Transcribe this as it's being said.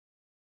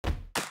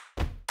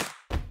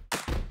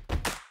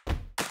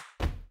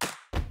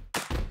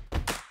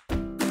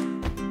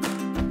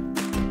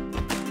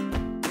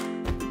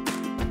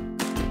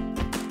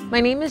My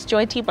name is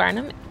Joy T.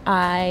 Barnum.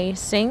 I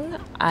sing.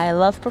 I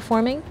love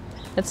performing.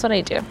 That's what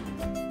I do.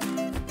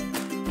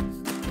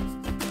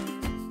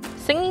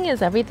 Singing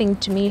is everything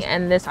to me,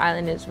 and this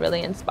island is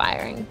really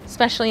inspiring,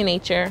 especially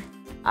nature.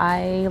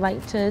 I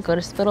like to go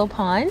to Spittal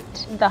Pond.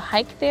 The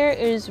hike there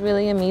is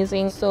really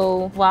amazing.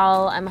 So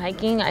while I'm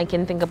hiking, I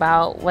can think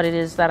about what it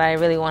is that I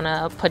really want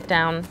to put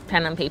down,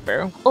 pen and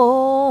paper.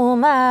 Oh,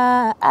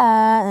 my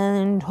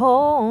island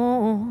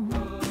home.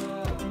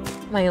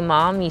 My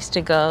mom used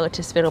to go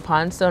to Spittal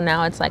Pond, so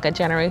now it's like a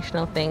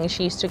generational thing.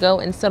 She used to go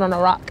and sit on a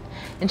rock,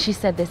 and she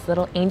said this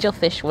little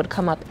angelfish would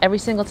come up every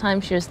single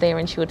time she was there,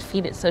 and she would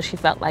feed it, so she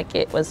felt like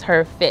it was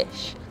her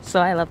fish.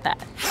 So I love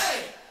that.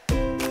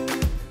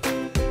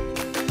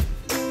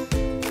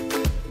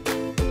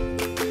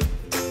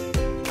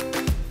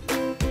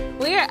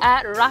 We are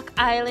at Rock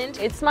Island.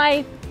 It's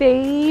my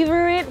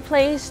favorite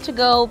place to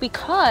go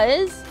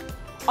because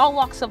all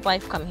walks of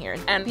life come here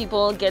and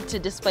people get to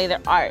display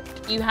their art.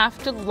 You have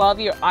to love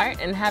your art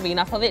and have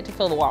enough of it to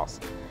fill the walls.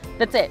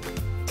 That's it.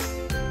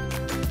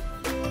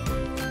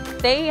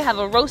 They have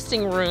a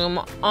roasting room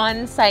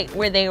on site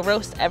where they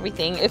roast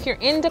everything. If you're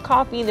into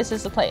coffee, this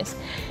is the place.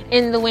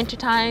 In the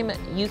wintertime,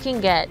 you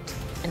can get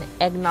an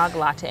eggnog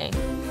latte.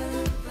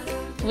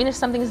 Even if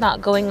something's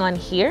not going on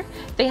here,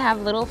 they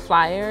have little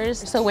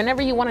flyers. So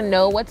whenever you want to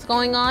know what's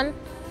going on,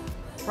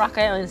 Rock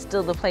Island is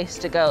still the place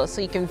to go so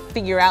you can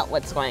figure out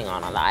what's going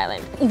on the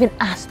island. Even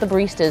ask the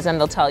baristas and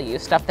they'll tell you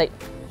stuff that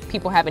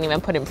people haven't even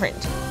put in print.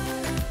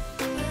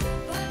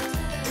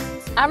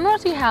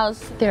 Admiralty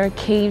House, there are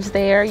caves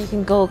there. You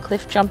can go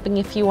cliff jumping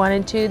if you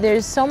wanted to.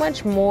 There's so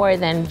much more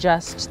than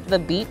just the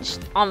beach.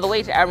 On the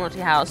way to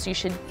Admiralty House, you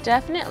should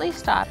definitely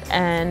stop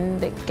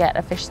and get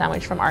a fish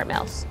sandwich from Art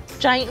Mills.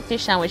 Giant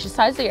fish sandwich the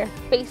size of your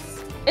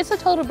face. It's a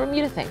total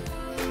Bermuda thing.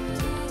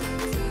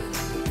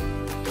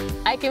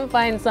 I can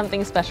find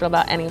something special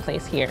about any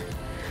place here.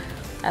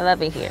 I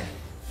love it here.